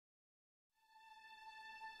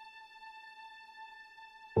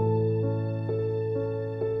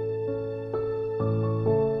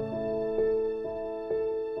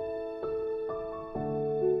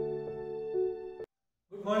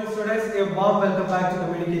warm welcome back to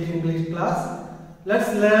Communicative English class.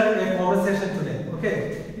 Let's learn a conversation today. Okay,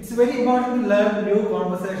 it's very important to learn new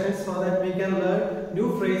conversations so that we can learn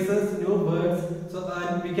new phrases, new words, so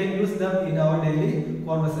that we can use them in our daily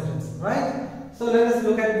conversations. Right? So let us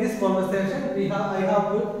look at this conversation. I have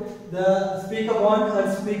put the speaker 1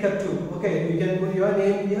 and speaker 2. Okay, you can put your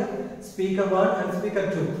name here. Speaker 1 and speaker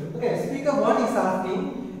 2. Okay, speaker 1 is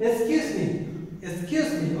asking, excuse me.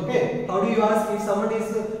 Excuse me. Okay, how do you ask if someone is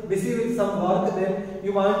busy with some work, then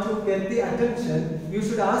you want to get the attention? You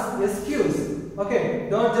should ask excuse. Okay,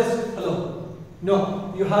 not just hello.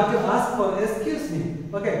 No, you have to ask for excuse me.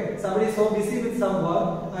 Okay, somebody is so busy with some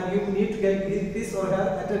work and you need to get his or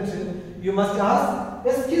her attention. You must ask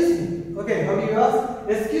excuse me. Okay, how do you ask?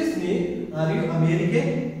 Excuse me, are you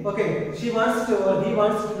American? Okay, she wants to or he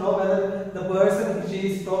wants to know whether the person she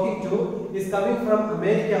is talking to is coming from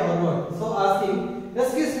America or not. So asking,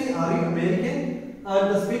 excuse me, are you American?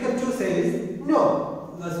 And the speaker 2 says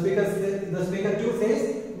no. The speaker 2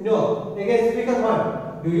 says no. Again, speaker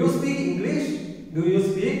 1, do you speak English? Do you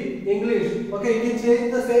speak English? Okay, you can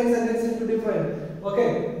change the same sentence into different.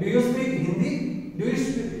 Okay, do you speak Hindi? Do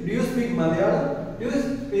you speak Malayalam? Do you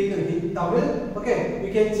speak Tamil? Okay,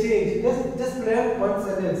 you can change. Just learn one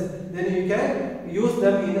sentence. Then you can use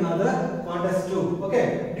them in other contexts too.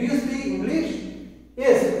 Okay, do you speak English?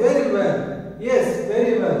 Yes, very well. Yes,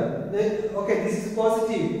 very well. Then, okay, this is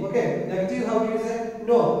positive. Okay, negative, how do you say?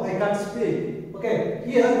 No, I can't speak. Okay,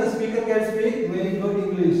 here the speaker can speak very good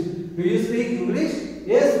English. Do you speak English?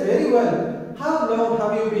 Yes, very well. How long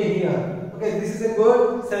have you been here? Okay, this is a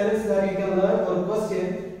good sentence that you can learn or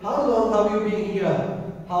question. How long have you been here?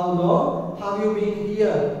 How long have you been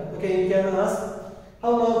here? Okay, you can ask,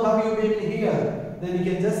 how long have you been here? Then you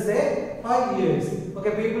can just say 5 years.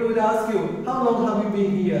 Okay, people will ask you, how long have you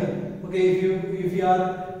been here? Okay, if you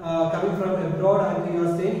are coming from abroad and you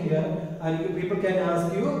are staying here, and people can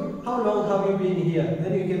ask you, how long have you been here?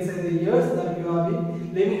 Then you can say the years that you have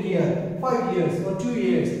been living here. 5 years or 2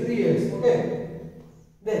 years, 3 years. Okay.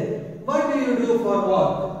 Then, what do you do for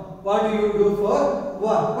work? What do you do for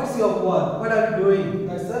work? What's your work? What are you doing?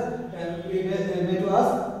 That's the way to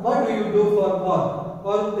ask. What do you do for work?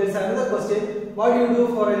 Or there's another question. What do you do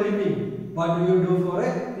for a living? What do you do for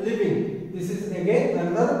a living? This is again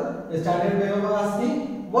another standard way of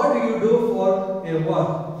asking. What do you do for a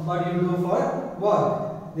work? What do you do for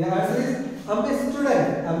work? The answer is I'm a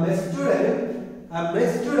student. I'm a student. I'm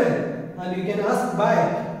a student. And you can ask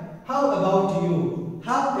back. How about you?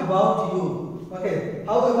 How about you? Okay.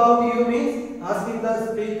 How about you means asking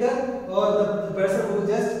the speaker or the person who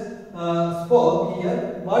just spoke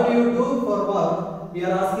here. What do you do for work? We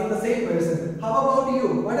are asking the same person. How about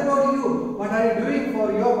you? What about you? What are you doing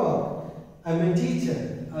for your work? I'm a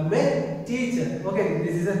teacher. I'm a teacher. Okay,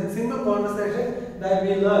 this is a simple conversation that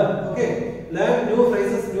we learn. Okay, learn new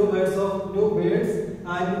phrases, new words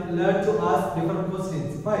and learn to ask different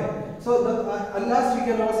questions. Fine. So at last we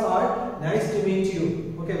can also add nice to meet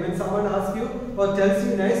you. Okay, when someone asks you or tells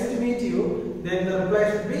you nice to meet you, then the reply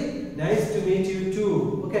should be nice to meet you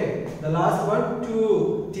too. Okay, the last one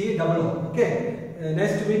too, T-double-O. Okay.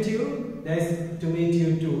 Nice to meet you. Nice to meet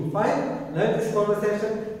you too. Fine. Learn this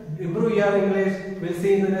conversation. Improve your English. We'll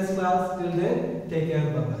see you in the next class. Till then, take care.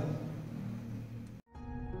 Bye bye.